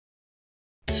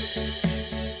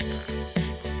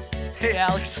Hey,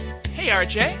 Alex. Hey,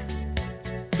 RJ.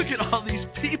 Look at all these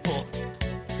people.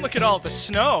 Look at all the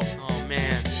snow. Oh,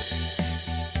 man.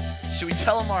 Should we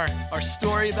tell them our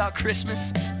story about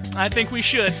Christmas? I think we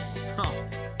should. Huh.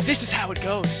 This is how it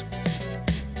goes.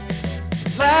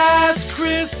 Last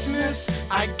Christmas,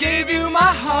 I gave you my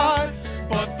heart,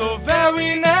 but the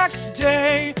very next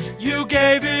day, you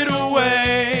gave it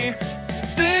away.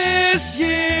 This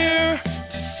year,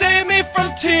 to save me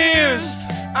from tears,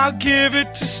 I'll give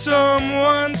it to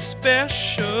someone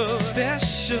special.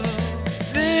 Special.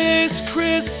 This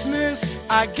Christmas,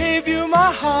 I gave you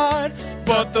my heart,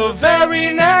 but the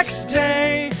very next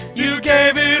day, you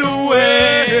gave it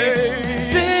away.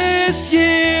 This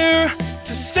year,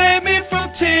 to save me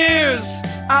from tears,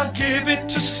 I'll give it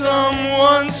to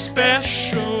someone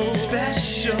special.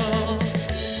 Special.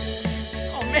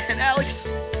 Oh, man, Alex.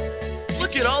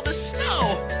 Look at all the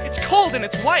snow. It's cold and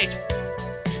it's white.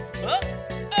 Oh!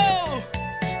 Oh,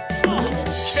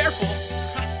 careful.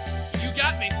 You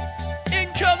got me.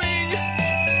 Incoming!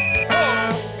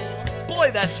 Oh,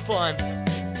 boy, that's fun.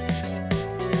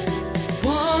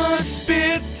 Once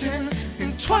bitten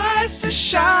and twice as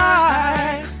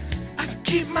shy, I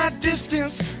keep my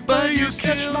distance, but you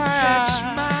catch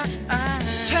my eye.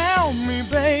 Tell me,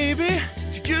 baby,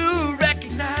 do you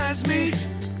recognize me?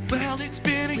 Well, it's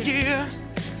been a year.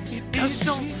 It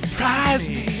don't surprise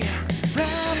me.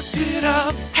 Wrapped it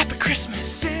up, Happy Christmas,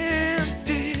 sent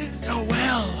it, oh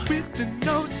well, with the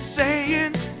note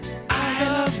saying I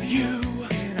love you,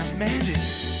 and I meant it.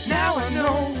 Now I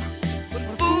know what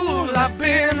a fool I've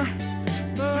been,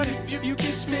 but if you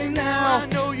kiss me now, I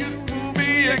know you will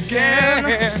be again.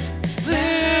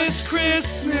 This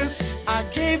Christmas, I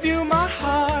gave you my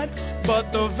heart,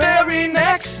 but the very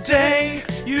next day,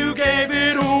 you gave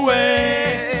it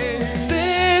away.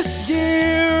 This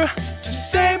year, to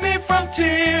save me from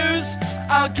tears,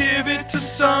 I'll give it to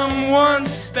someone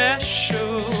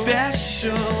special.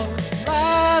 Special.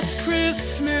 Last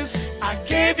Christmas, I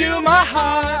gave you my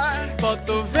heart, but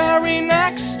the very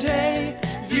next day,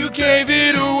 you gave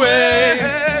it away.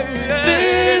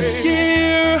 This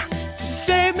year, to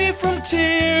save me from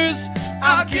tears,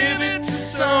 I'll give it to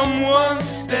someone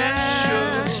special.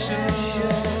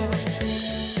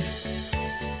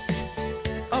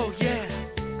 Oh yeah.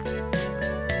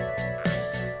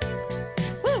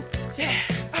 Woo! Yeah.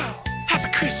 Oh,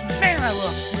 Happy Christmas. Man, I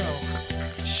love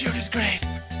snow. Sure is great.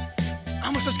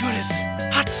 Almost as good as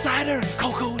hot cider and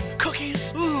cocoa and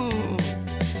cookies. Ooh.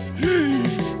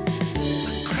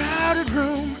 A crowded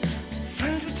room,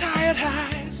 friends with tired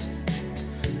eyes.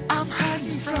 I'm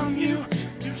hiding from you.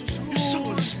 Your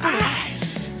soul is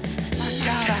eyes. My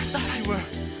God, I thought you were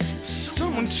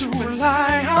someone to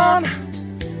rely on.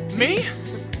 Me?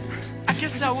 I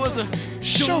guess I was a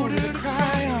Shoulder to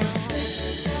cry on.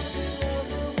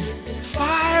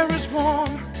 Fire is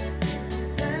warm.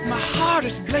 My heart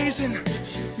is blazing.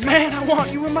 Man, I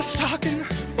want you in my stocking.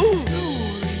 Ooh,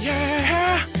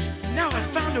 yeah. Now I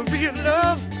found a real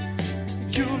love.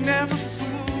 You'll never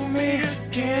fool me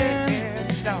again.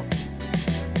 No.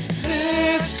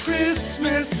 This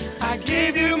Christmas, I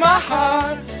gave you my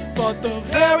heart, but the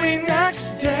very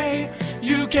next day,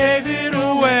 you gave it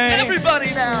away.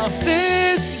 Everybody now.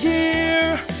 This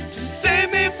year, to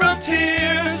save me from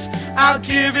tears, I'll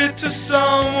give it to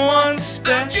someone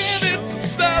special. Give it to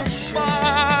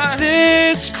someone.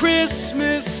 This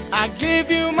Christmas, I gave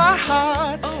you my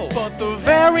heart, Oh. but the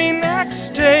very next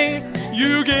day,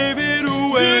 you gave it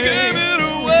away. You gave it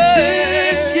away.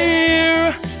 This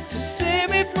year, to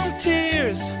save me from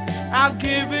tears, I'll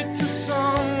give it to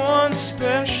someone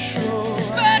special.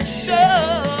 Special.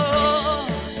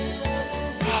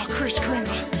 Oh, Kris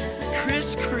Kringle.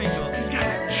 Kris Kringle. He's got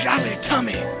a jolly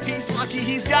tummy. He's lucky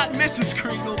he's got Mrs.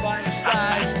 Kringle by his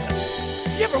side.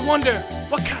 You ever wonder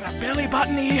what kind of belly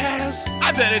button he has?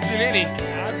 I bet it's an innie.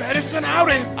 I bet it's an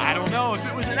outie. I don't know. If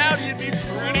it was an Audi, it'd be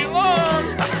pretty long.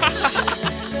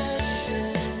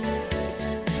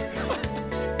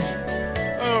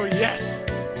 Oh, yes.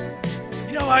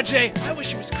 You know, RJ, I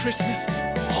wish it was Christmas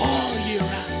all year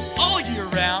round. All year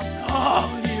round. All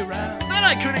year round. Then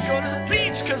I couldn't go to the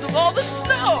beach because of all the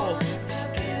snow.